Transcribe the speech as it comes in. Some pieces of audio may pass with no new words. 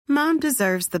Mom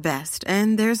deserves the best,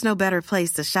 and there's no better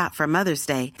place to shop for Mother's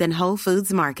Day than Whole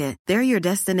Foods Market. They're your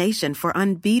destination for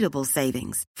unbeatable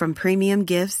savings, from premium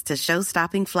gifts to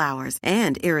show-stopping flowers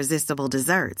and irresistible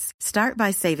desserts. Start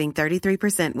by saving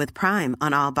 33% with Prime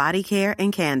on all body care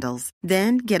and candles.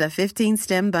 Then get a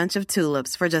 15-stem bunch of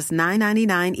tulips for just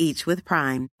 $9.99 each with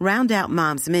Prime. Round out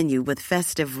Mom's menu with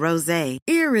festive rosé,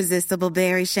 irresistible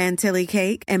berry chantilly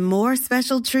cake, and more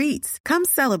special treats. Come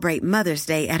celebrate Mother's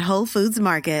Day at Whole Foods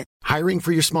Market. Hiring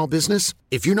for your small business?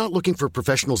 If you're not looking for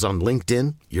professionals on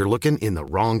LinkedIn, you're looking in the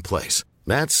wrong place.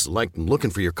 That's like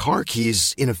looking for your car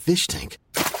keys in a fish tank.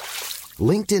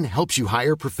 LinkedIn helps you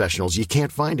hire professionals you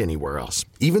can't find anywhere else,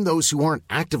 even those who aren't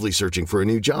actively searching for a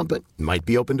new job but might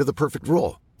be open to the perfect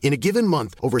role. In a given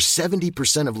month, over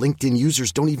 70% of LinkedIn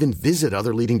users don't even visit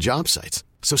other leading job sites.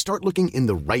 So start looking in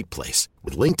the right place.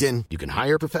 With LinkedIn, you can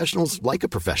hire professionals like a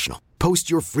professional. Post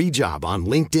your free job on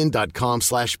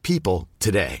linkedin.com/people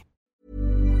today.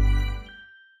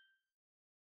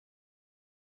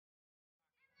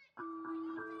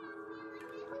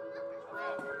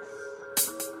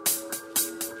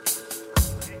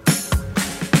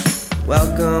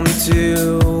 Welcome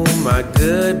to my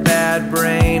good bad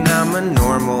brain. I'm a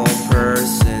normal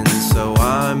person, so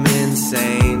I'm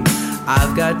insane.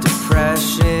 I've got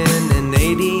depression and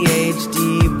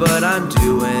ADHD, but I'm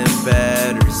doing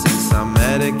better since I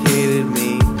medicated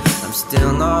me. I'm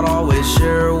still not always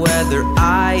sure whether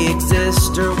I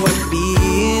exist or what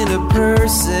being a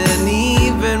person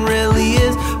even really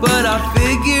is, but I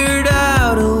figured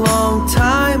out a long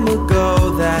time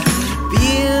ago that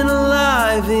being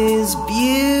alive is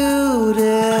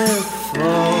beautiful.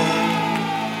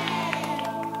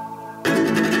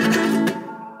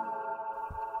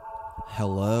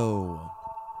 Hello.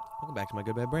 Welcome back to my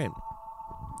Good Bad Brain.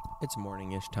 It's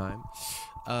morning-ish time.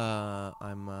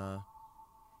 I'm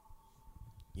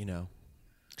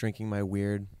drinking my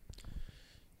weird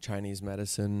Chinese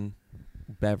medicine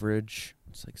beverage.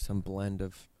 It's like some blend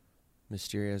of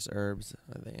mysterious herbs,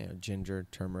 ginger,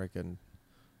 turmeric, and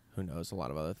who knows, a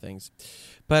lot of other things.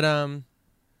 But I'm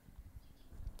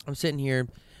sitting here, and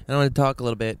I want to talk a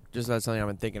little bit just about something I've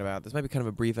been thinking about. This might be kind of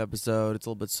a brief episode. It's a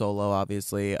little bit solo,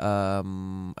 obviously. I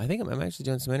think I'm actually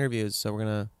doing some interviews, so we're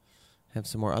going to have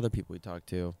some more other people we talk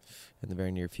to in the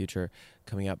very near future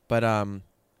coming up. But I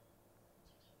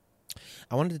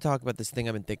wanted to talk about this thing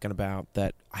I've been thinking about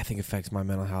that I think affects my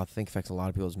mental health, I think affects a lot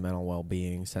of people's mental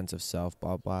well-being, sense of self,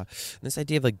 blah, blah. And this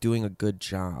idea of, like, doing a good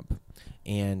job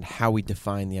and how we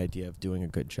define the idea of doing a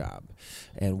good job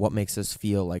and what makes us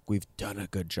feel like we've done a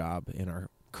good job in our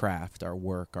craft, our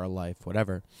work, our life,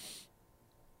 whatever.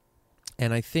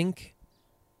 And I think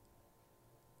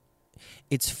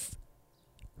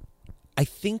I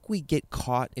think we get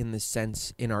caught in the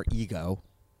sense in our ego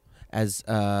as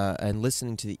and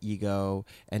listening to the ego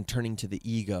and turning to the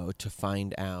ego to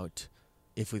find out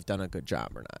if we've done a good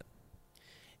job or not.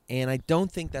 And I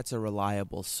don't think that's a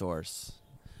reliable source.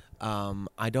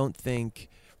 I don't think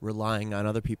relying on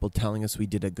other people telling us we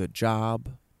did a good job,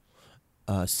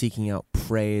 seeking out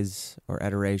praise or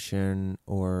adoration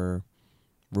or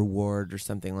reward or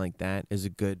something like that is a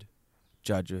good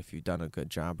judge of if you've done a good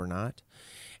job or not.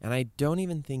 And I don't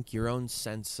even think your own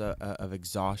sense of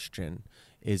exhaustion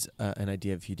is an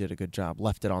idea if you did a good job,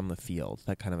 left it on the field,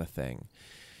 that kind of a thing.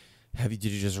 Did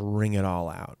you just wring it all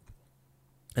out?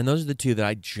 And those are the two that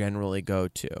I generally go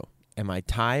to. Am I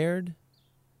tired?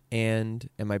 And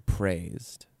am I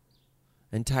praised?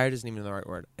 And tired isn't even the right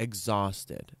word.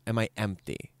 Exhausted. Am I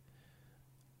empty?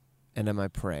 And am I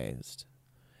praised?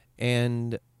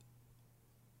 And,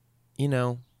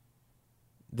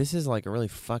 this is like a really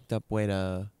fucked up way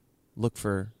to look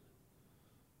for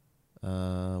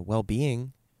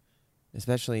well-being,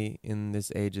 especially in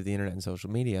this age of the internet and social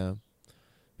media,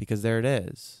 because there it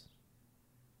is.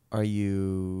 Are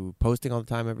you posting all the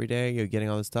time every day? You're getting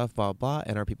all this stuff, blah, blah,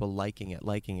 and are people liking it?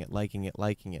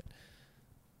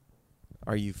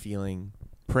 Are you feeling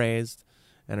praised?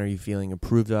 And are you feeling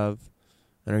approved of?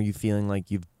 And are you feeling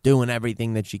like you're doing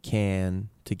everything that you can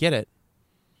to get it?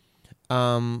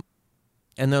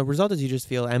 And the result is you just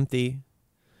feel empty,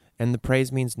 and the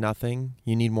praise means nothing.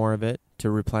 You need more of it to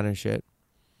replenish it.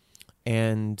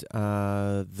 And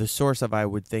the source of, I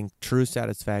would think, true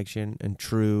satisfaction and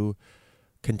true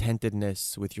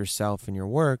contentedness with yourself and your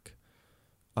work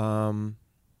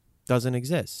doesn't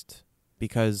exist,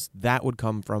 because that would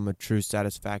come from a true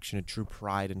satisfaction, a true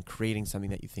pride in creating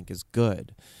something that you think is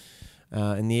good.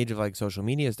 In the age of like social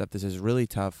media stuff, this is really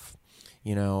tough,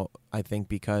 I think,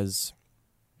 because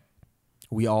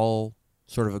we all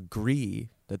sort of agree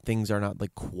that things are not,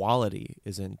 like, quality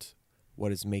isn't what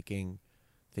is making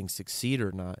things succeed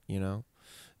or not,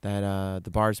 that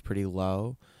the bar is pretty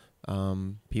low.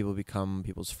 People become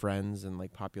people's friends, and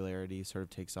like popularity sort of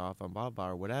takes off on blah blah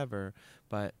or whatever.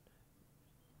 But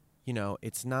you know,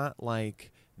 it's not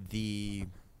like the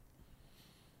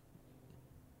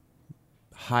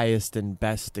highest and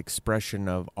best expression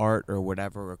of art or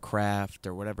whatever, or craft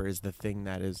or whatever is the thing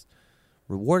that is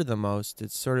rewarded the most.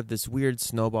 It's sort of this weird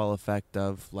snowball effect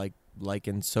of like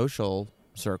in social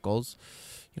circles,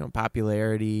 you know,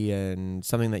 popularity and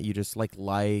something that you just like,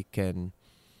 and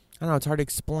I don't know, it's hard to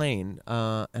explain.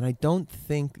 And I don't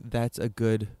think that's a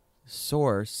good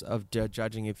source of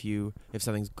judging if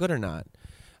something's good or not.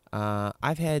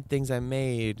 I've had things I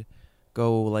made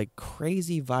go like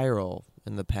crazy viral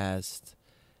in the past,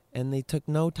 and they took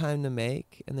no time to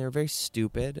make, and they were very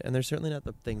stupid, and they're certainly not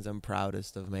the things I'm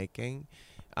proudest of making.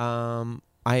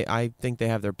 I think they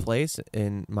have their place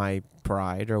in my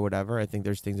pride or whatever. I think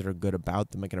there's things that are good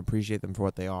about them. I can appreciate them for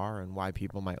what they are and why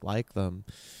people might like them.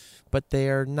 But they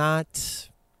are not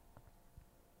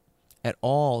at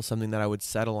all something that I would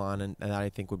settle on and that I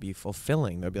think would be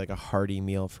fulfilling. That would be like a hearty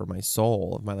meal for my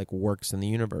soul, of my like works in the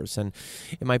universe. And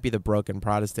it might be the broken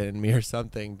Protestant in me or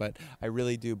something, but I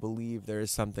really do believe there is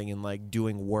something in like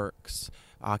doing works,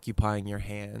 occupying your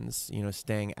hands, you know,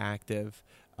 staying active,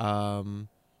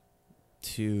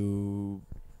 to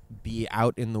be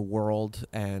out in the world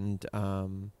and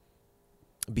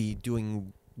be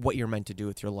doing what you're meant to do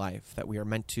with your life, that we are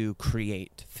meant to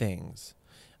create things.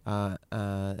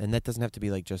 And that doesn't have to be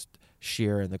like just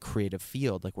sheer in the creative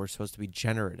field. Like, we're supposed to be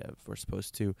generative. We're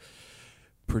supposed to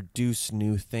produce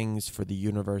new things for the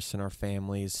universe and our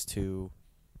families to,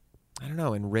 I don't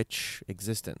know, enrich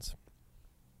existence,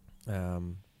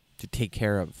 to take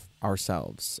care of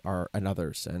ourselves, and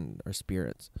others, and our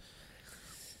spirits.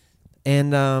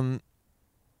 And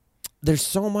there's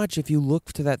so much, if you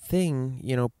look to that thing,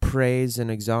 you know, praise and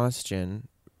exhaustion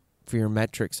for your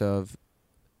metrics of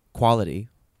quality,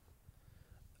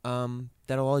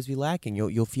 that'll always be lacking.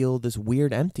 You'll feel this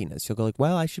weird emptiness. You'll go like,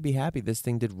 well, I should be happy. This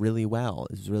thing did really well.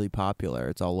 It's really popular.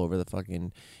 It's all over the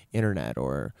fucking internet,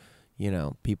 or, you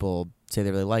know, people say they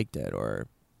really liked it, or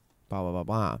blah, blah,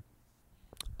 blah,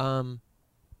 blah.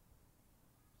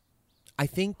 I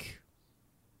think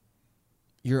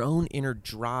your own inner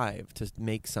drive to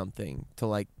make something, to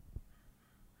like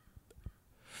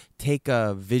take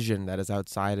a vision that is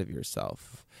outside of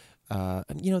yourself.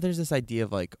 You know, there's this idea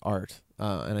of like art,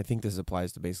 and I think this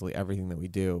applies to basically everything that we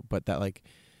do, but that like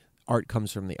art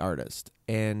comes from the artist.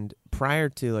 And prior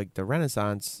to like the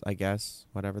Renaissance, I guess,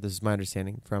 whatever, this is my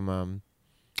understanding from a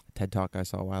TED Talk I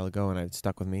saw a while ago, and it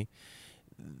stuck with me.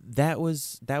 That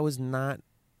was not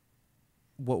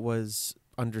what was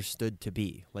understood to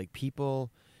be. Like,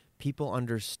 people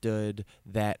understood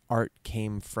that art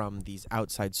came from these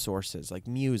outside sources, like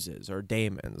muses or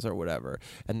daemons or whatever,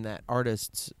 and that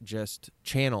artists just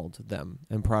channeled them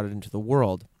and brought it into the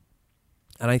world.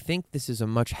 And I think this is a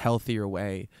much healthier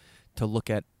way to look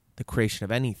at the creation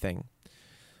of anything,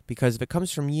 because if it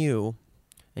comes from you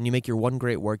and you make your one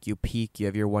great work, you peak, you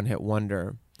have your one-hit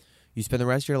wonder, you spend the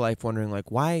rest of your life wondering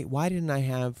like, why didn't I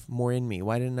have more in me?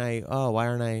 Why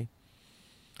aren't I?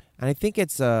 And I think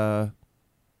it's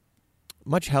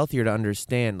much healthier to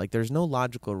understand, like, there's no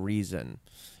logical reason,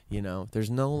 you know, there's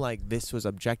no like, this was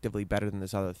objectively better than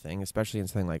this other thing, especially in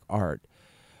something like art.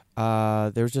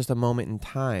 There's just a moment in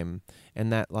time,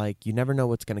 and that like, you never know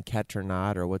what's going to catch or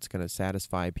not, or what's going to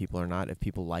satisfy people or not, if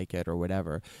people like it or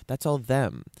whatever. That's all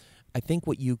them. I think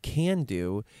what you can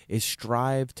do is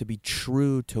strive to be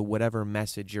true to whatever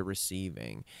message you're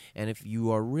receiving. And if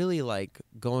you are really like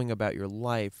going about your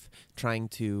life trying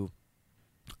to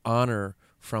honor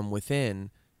from within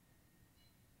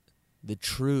the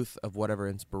truth of whatever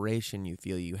inspiration you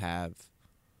feel you have,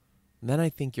 then I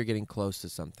think you're getting close to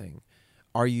something.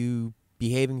 Are you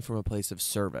behaving from a place of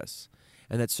service?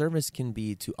 And that service can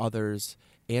be to others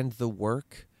and the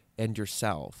work and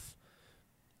yourself.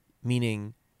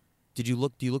 Meaning, do you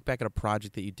look back at a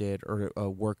project that you did, or a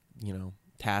work, you know,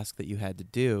 task that you had to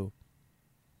do,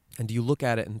 and do you look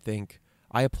at it and think,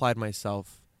 I applied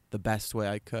myself the best way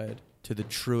I could to the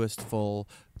truest full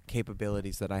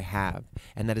capabilities that I have?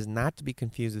 And that is not to be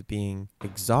confused with being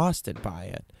exhausted by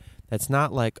it. That's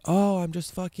not like, oh, I'm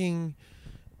just fucking,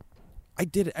 I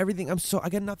did everything, I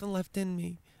got nothing left in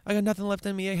me.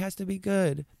 It has to be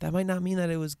good. That might not mean that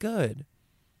it was good.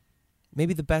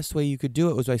 Maybe the best way you could do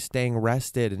it was by staying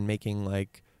rested and making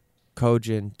like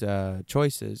cogent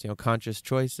choices, you know, conscious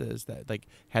choices that like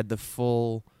had the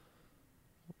full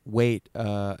weight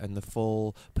and the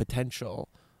full potential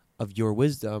of your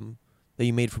wisdom that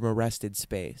you made from a rested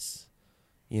space,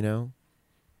 you know?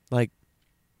 Like,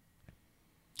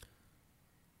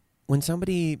 when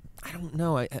somebody, I don't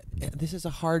know, this is a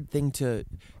hard thing to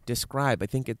describe. I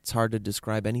think it's hard to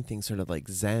describe anything sort of like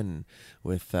Zen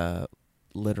with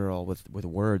literal, with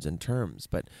words and terms.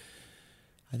 But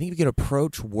I think if you could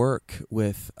approach work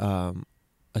with a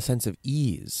sense of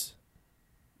ease,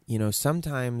 you know,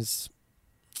 sometimes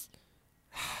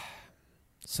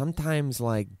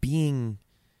like being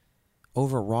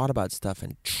overwrought about stuff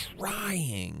and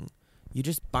trying, you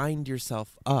just bind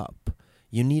yourself up.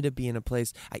 You need to be in a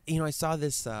place. I saw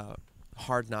this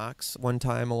Hard Knocks one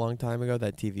time, a long time ago,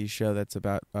 that TV show that's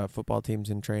about football teams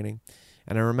in training.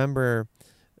 And I remember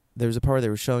there was a part where they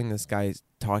were showing this guy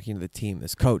talking to the team,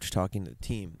 this coach talking to the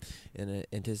team in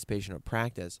anticipation of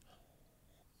practice.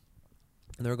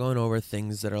 And they were going over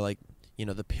things that are like, you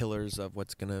know, the pillars of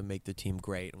what's going to make the team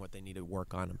great and what they need to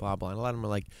work on and blah, blah. And a lot of them are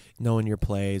like knowing your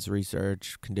plays,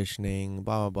 research, conditioning,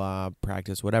 blah, blah, blah,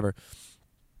 practice, whatever.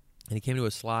 And he came to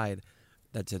a slide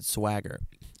that said swagger.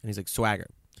 And he's like, swagger.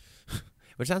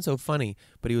 Which sounds so funny,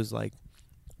 but he was like,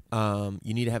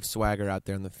 you need to have swagger out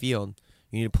there in the field.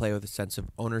 You need to play with a sense of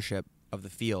ownership of the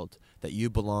field, that you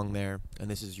belong there, and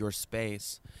this is your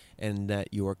space, and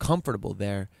that you are comfortable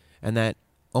there, and that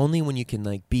only when you can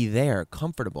like be there,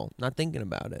 comfortable, not thinking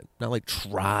about it, not like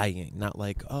trying, not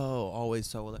like, oh, always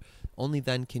so, only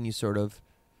then can you sort of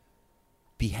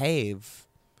behave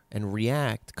and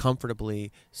react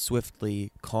comfortably,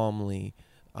 swiftly, calmly,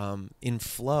 in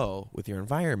flow with your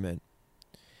environment.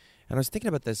 And I was thinking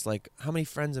about this, like how many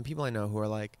friends and people I know who are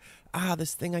like,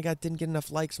 this thing I got didn't get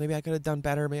enough likes. Maybe I could have done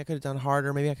better. Maybe I could have done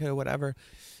harder. Maybe I could have whatever.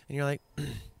 And you're like,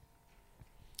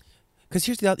 because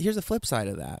here's the flip side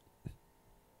of that.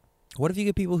 What if you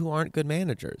get people who aren't good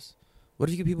managers? What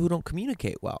if you get people who don't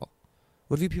communicate well?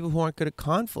 What if you get people who aren't good at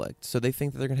conflict? So they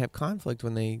think that they're going to have conflict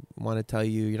when they want to tell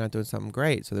you you're not doing something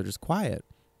great. So they're just quiet.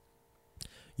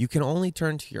 You can only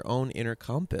turn to your own inner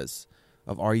compass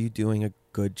of, are you doing a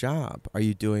good job? Are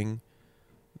you doing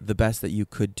the best that you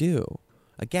could do?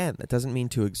 Again, that doesn't mean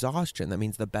to exhaustion. That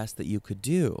means the best that you could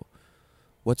do.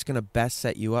 What's going to best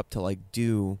set you up to like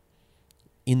do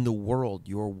in the world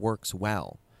your works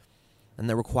well? And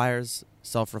that requires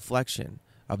self-reflection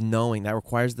of knowing. That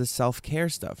requires the self-care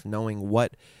stuff, knowing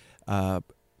what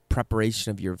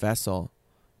preparation of your vessel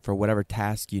for whatever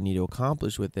task you need to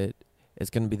accomplish with it is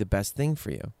going to be the best thing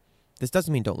for you. This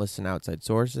doesn't mean don't listen to outside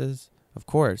sources, of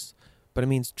course, but it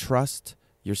means trust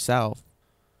yourself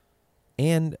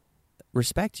and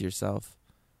respect yourself.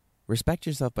 Respect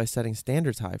yourself by setting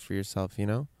standards high for yourself, you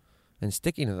know, and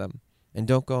sticking to them. And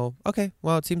don't go, okay,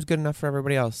 well, it seems good enough for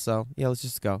everybody else, so yeah, let's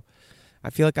just go. I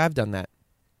feel like I've done that.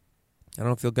 I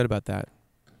don't feel good about that.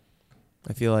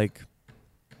 I feel like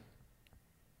you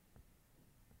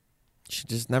should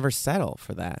just never settle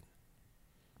for that.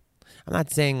 I'm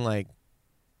not saying like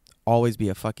always be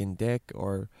a fucking dick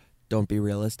or don't be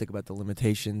realistic about the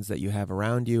limitations that you have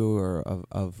around you or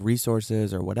of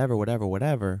resources or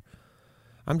whatever.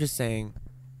 I'm just saying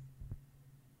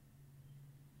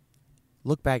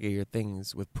look back at your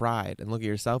things with pride and look at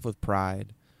yourself with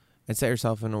pride and set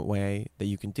yourself in a way that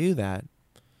you can do that.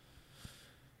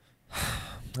 I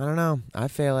don't know. I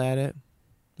fail at it.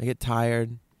 I get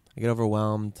tired. I get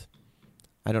overwhelmed.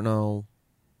 I don't know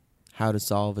how to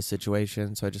solve a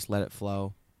situation, so I just let it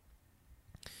flow.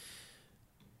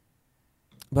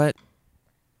 But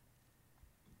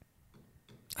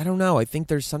I don't know. I think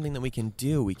there's something that we can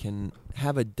do. We can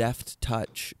have a deft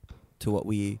touch to what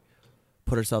we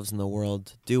put ourselves in the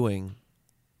world doing.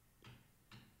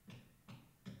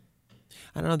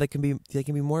 I don't know. They can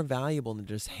be more valuable than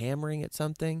just hammering at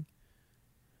something.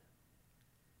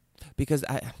 Because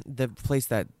the place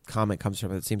that comment comes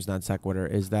from, it seems non sequitur,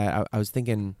 is that I was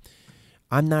thinking,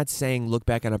 I'm not saying look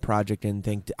back on a project and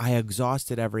think I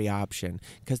exhausted every option,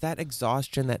 because that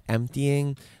exhaustion, that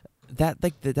emptying, that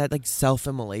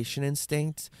self-immolation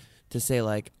instinct to say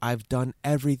like I've done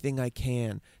everything I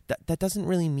can, that doesn't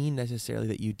really mean necessarily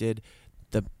that you did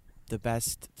the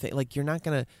best thing. Like you're not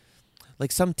gonna,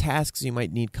 like some tasks you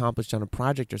might need accomplished on a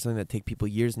project or something that take people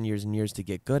years and years and years to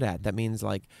get good at. That means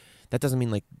like that doesn't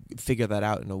mean like figure that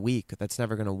out in a week. That's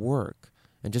never gonna work.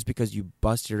 And just because you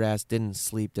bust your ass, didn't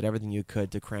sleep, did everything you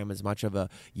could to cram as much of a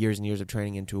years and years of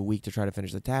training into a week to try to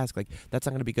finish the task, like that's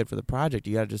not going to be good for the project.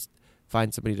 You got to just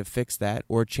find somebody to fix that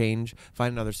or change,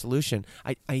 find another solution.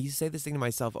 I say this thing to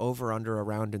myself over, under,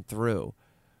 around, and through.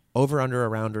 Over, under,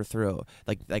 around, or through.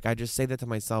 Like I just say that to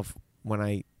myself when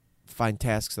I find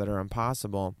tasks that are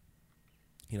impossible,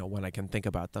 you know, when I can think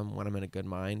about them, when I'm in a good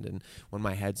mind, and when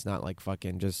my head's not like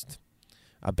fucking just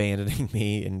abandoning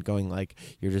me and going like,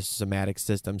 your just somatic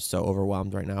system's so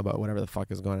overwhelmed right now about whatever the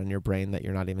fuck is going on in your brain that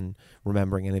you're not even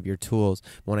remembering any of your tools.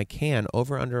 When I can,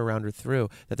 over, under, around, or through,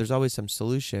 that there's always some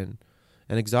solution,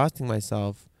 and exhausting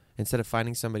myself instead of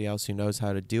finding somebody else who knows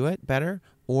how to do it better,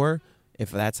 or if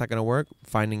that's not going to work,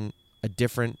 finding a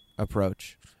different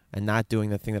approach and not doing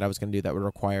the thing that I was going to do that would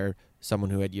require someone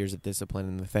who had years of discipline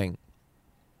in the thing.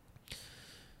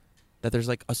 That there's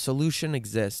like a solution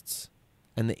exists,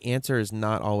 and the answer is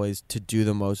not always to do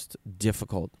the most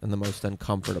difficult and the most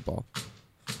uncomfortable.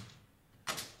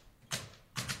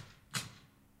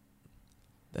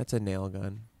 That's a nail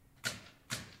gun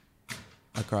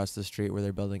across the street where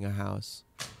they're building a house.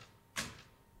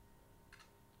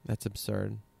 That's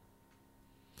absurd.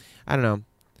 I don't know.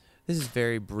 This is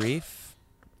very brief.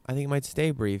 I think it might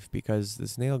stay brief because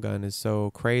this nail gun is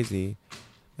so crazy,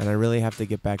 and I really have to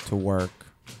get back to work.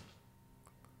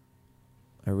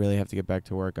 I really have to get back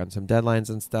to work on some deadlines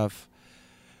and stuff.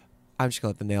 I'm just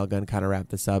going to let the nail gun kind of wrap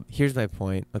this up. Here's my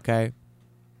point, okay?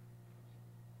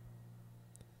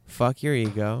 Fuck your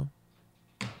ego.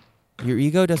 Your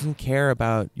ego doesn't care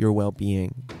about your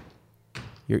well-being.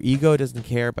 Your ego doesn't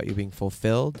care about you being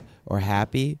fulfilled or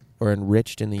happy or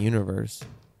enriched in the universe.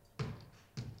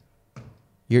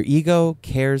 Your ego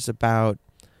cares about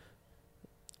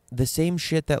the same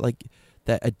shit that like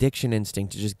that addiction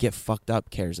instinct to just get fucked up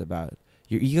cares about.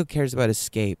 Your ego cares about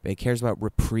escape. It cares about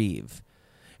reprieve.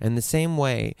 And the same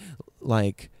way,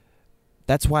 like,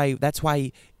 that's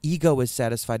why ego is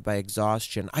satisfied by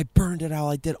exhaustion. I burned it out.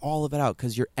 I did all of it out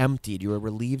because you're emptied. You are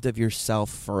relieved of yourself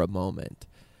for a moment.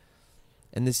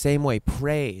 In the same way,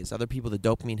 praise, other people, the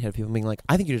dopamine hit, people being like,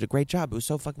 I think you did a great job. It was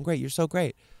so fucking great. You're so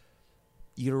great.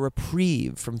 You get a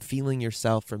reprieve from feeling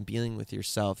yourself, from being with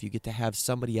yourself. You get to have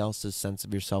somebody else's sense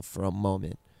of yourself for a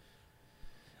moment.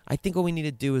 I think what we need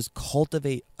to do is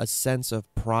cultivate a sense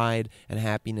of pride and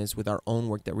happiness with our own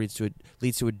work that leads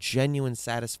to a genuine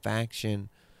satisfaction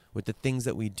with the things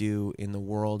that we do in the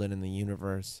world and in the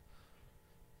universe.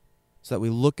 So that we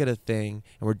look at a thing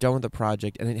and we're done with the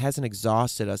project and it hasn't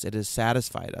exhausted us, it has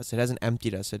satisfied us, it hasn't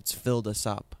emptied us, it's filled us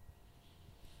up.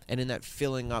 And in that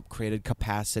filling up created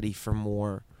capacity for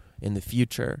more in the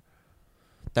future.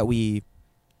 That we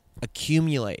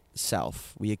accumulate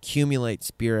self, we accumulate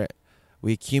spirit,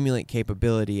 we accumulate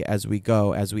capability as we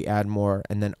go, as we add more,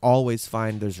 and then always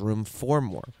find there's room for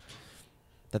more.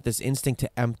 That this instinct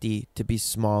to empty, to be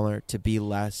smaller, to be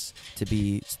less, to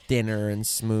be thinner and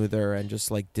smoother and just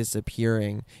like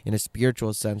disappearing in a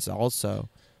spiritual sense also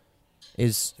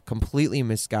is completely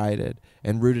misguided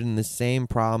and rooted in the same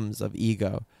problems of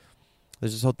ego.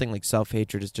 There's this whole thing like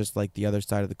self-hatred is just like the other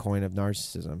side of the coin of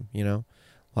narcissism, you know?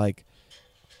 Like,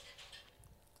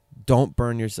 don't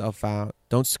burn yourself out.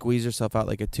 Don't squeeze yourself out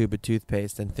like a tube of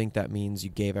toothpaste and think that means you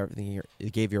gave everything, you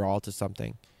gave your all to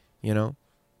something, you know?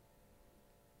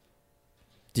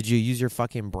 Did you use your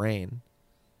fucking brain?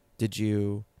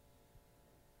 Were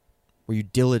you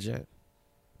diligent?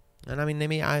 And I mean,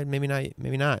 maybe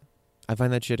not. I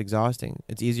find that shit exhausting.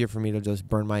 It's easier for me to just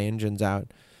burn my engines out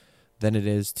than it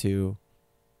is to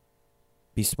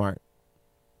be smart.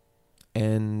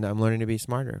 And I'm learning to be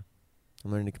smarter.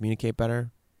 I'm learning to communicate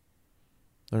better.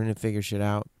 Learning to figure shit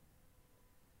out.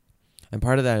 And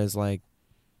part of that is like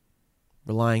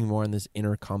relying more on this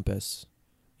inner compass,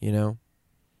 you know?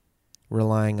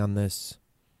 Relying on this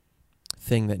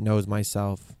thing that knows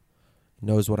myself,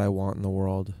 knows what I want in the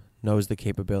world, knows the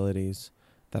capabilities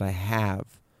that I have.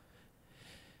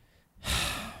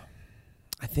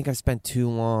 I think I've spent too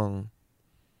long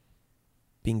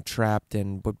being trapped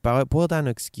in, but boiled down to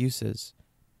excuses.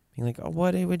 Being like, oh,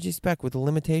 what would you expect? With the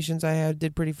limitations I had,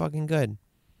 did pretty fucking good.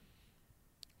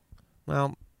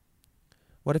 Well,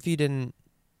 what if you didn't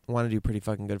want to do pretty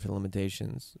fucking good for the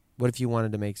limitations? What if you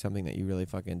wanted to make something that you really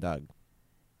fucking dug?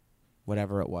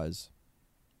 Whatever it was.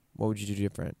 What would you do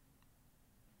different?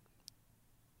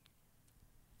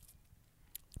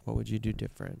 What would you do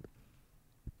different?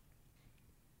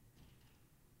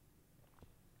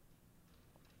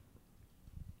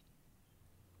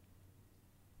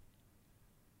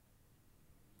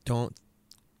 Don't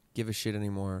give a shit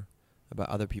anymore about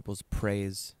other people's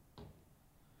praise.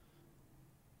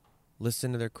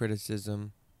 Listen to their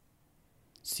criticism.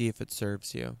 See if it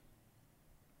serves you.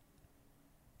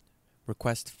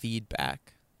 Request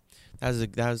feedback.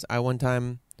 I one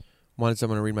time wanted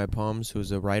someone to read my poems who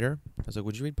was a writer. I was like,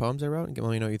 would you read poems I wrote and let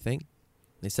me know what you think?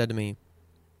 They said to me,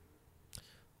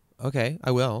 okay, I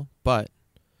will, but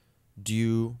do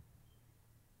you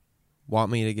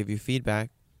want me to give you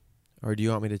feedback, or do you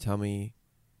want me to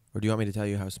tell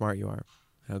you how smart you are,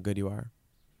 how good you are?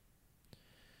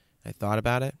 I thought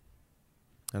about it.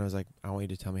 And I was like, I want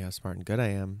you to tell me how smart and good I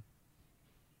am.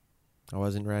 I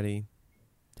wasn't ready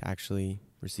to actually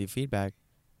receive feedback.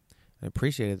 I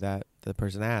appreciated that the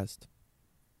person asked.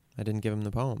 I didn't give him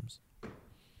the poems.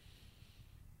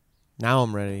 Now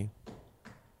I'm ready.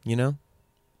 You know?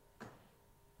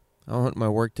 I want my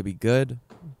work to be good.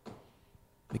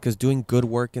 Because doing good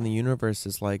work in the universe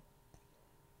is like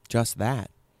just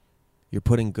that. You're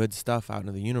putting good stuff out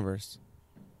into the universe.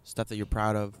 Stuff that you're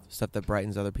proud of. Stuff that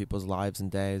brightens other people's lives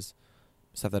and days.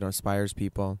 Stuff that inspires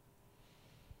people.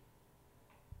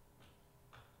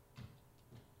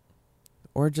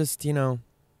 Or just, you know,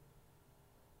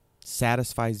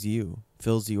 satisfies you,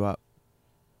 fills you up.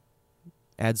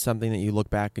 Adds something that you look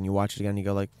back and you watch it again and you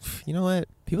go like, you know what?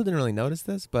 People didn't really notice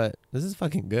this, but this is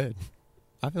fucking good.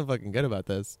 I feel fucking good about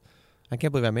this. I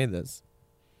can't believe I made this.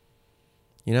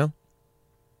 You know?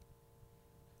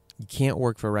 You can't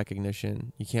work for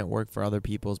recognition. You can't work for other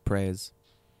people's praise.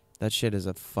 That shit is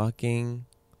a fucking,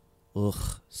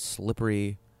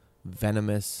 slippery,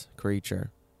 venomous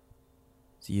creature.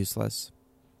 It's useless.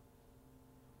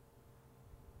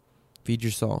 Feed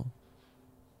your soul.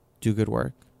 Do good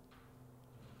work.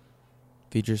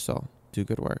 Feed your soul. Do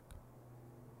good work.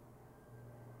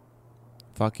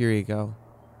 Fuck your ego.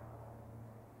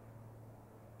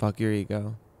 Fuck your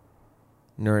ego.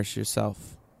 Nourish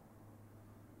yourself.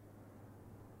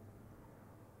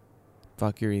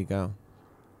 Fuck your ego.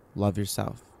 Love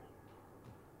yourself.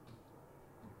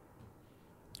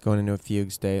 Going into a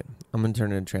fugue state. I'm going to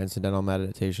turn into a transcendental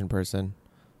meditation person.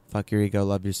 Fuck your ego.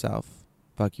 Love yourself.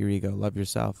 Fuck your ego. Love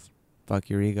yourself. Fuck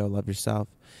your ego. Love yourself.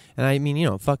 And I mean, you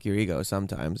know, fuck your ego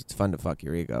sometimes. It's fun to fuck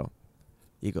your ego.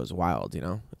 Ego's wild, you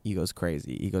know? Ego's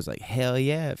crazy. Ego's like, hell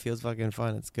yeah, it feels fucking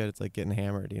fun. It's good. It's like getting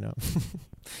hammered, you know?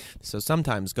 So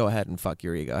sometimes go ahead and fuck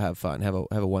your ego. Have fun. Have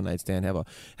a one-night stand.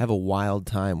 Have a wild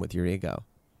time with your ego.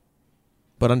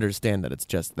 But understand that it's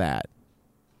just that.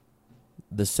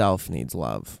 The self needs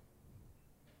love.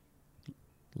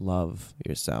 Love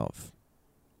yourself.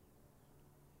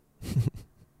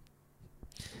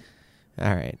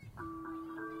 All right.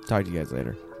 Talk to you guys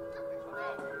later.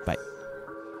 Bye.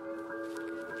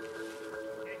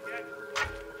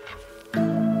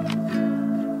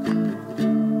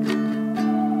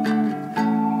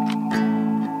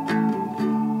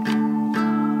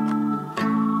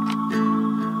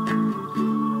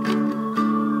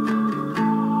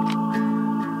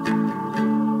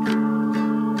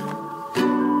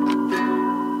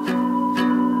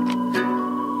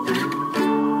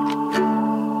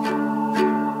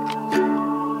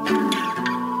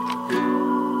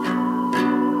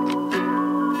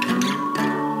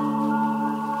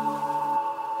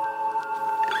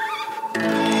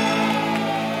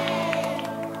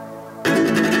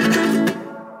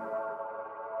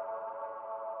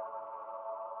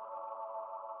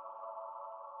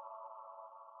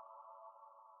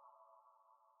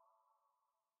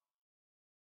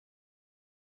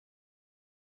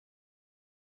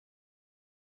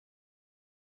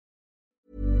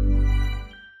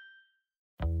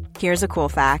 Here's a cool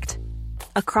fact.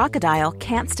 A crocodile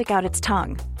can't stick out its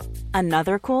tongue.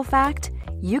 Another cool fact,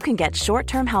 you can get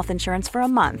short-term health insurance for a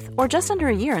month or just under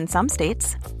a year in some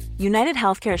states. United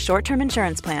Healthcare short-term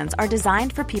insurance plans are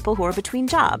designed for people who are between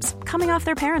jobs, coming off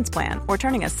their parents' plan, or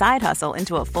turning a side hustle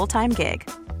into a full-time gig.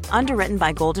 Underwritten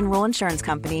by Golden Rule Insurance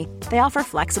Company, they offer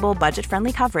flexible,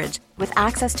 budget-friendly coverage with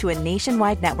access to a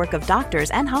nationwide network of doctors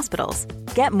and hospitals.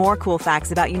 Get more cool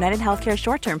facts about United Healthcare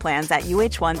short-term plans at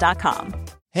uh1.com.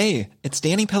 Hey, it's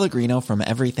Danny Pellegrino from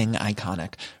Everything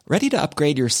Iconic. Ready to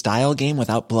upgrade your style game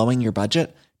without blowing your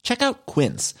budget? Check out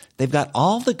Quince. They've got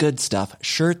all the good stuff,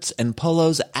 shirts and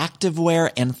polos,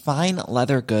 activewear, and fine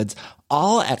leather goods,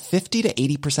 all at 50 to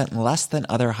 80% less than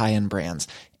other high-end brands.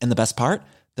 And the best part?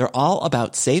 They're all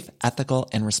about safe, ethical,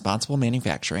 and responsible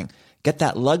manufacturing. Get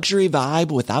that luxury vibe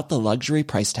without the luxury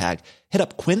price tag. Hit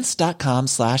up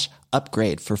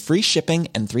quince.com/upgrade for free shipping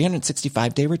and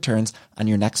 365-day returns on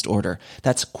your next order.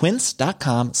 That's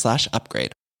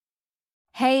quince.com/upgrade.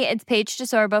 Hey, it's Paige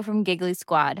DeSorbo from Giggly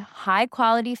Squad. High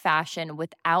quality fashion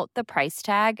without the price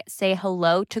tag. Say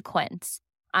hello to Quince.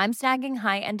 I'm snagging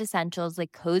high-end essentials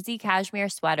like cozy cashmere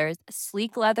sweaters,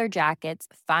 sleek leather jackets,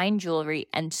 fine jewelry,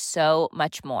 and so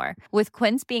much more. With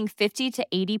Quince being 50 to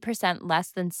 80%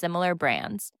 less than similar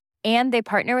brands. And they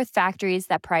partner with factories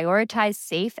that prioritize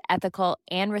safe, ethical,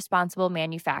 and responsible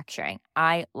manufacturing.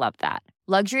 I love that.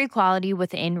 Luxury quality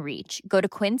within reach. Go to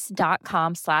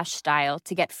quince.com/style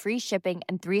to get free shipping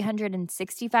and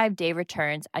 365-day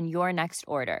returns on your next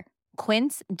order.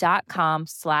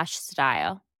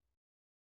 Quince.com/style.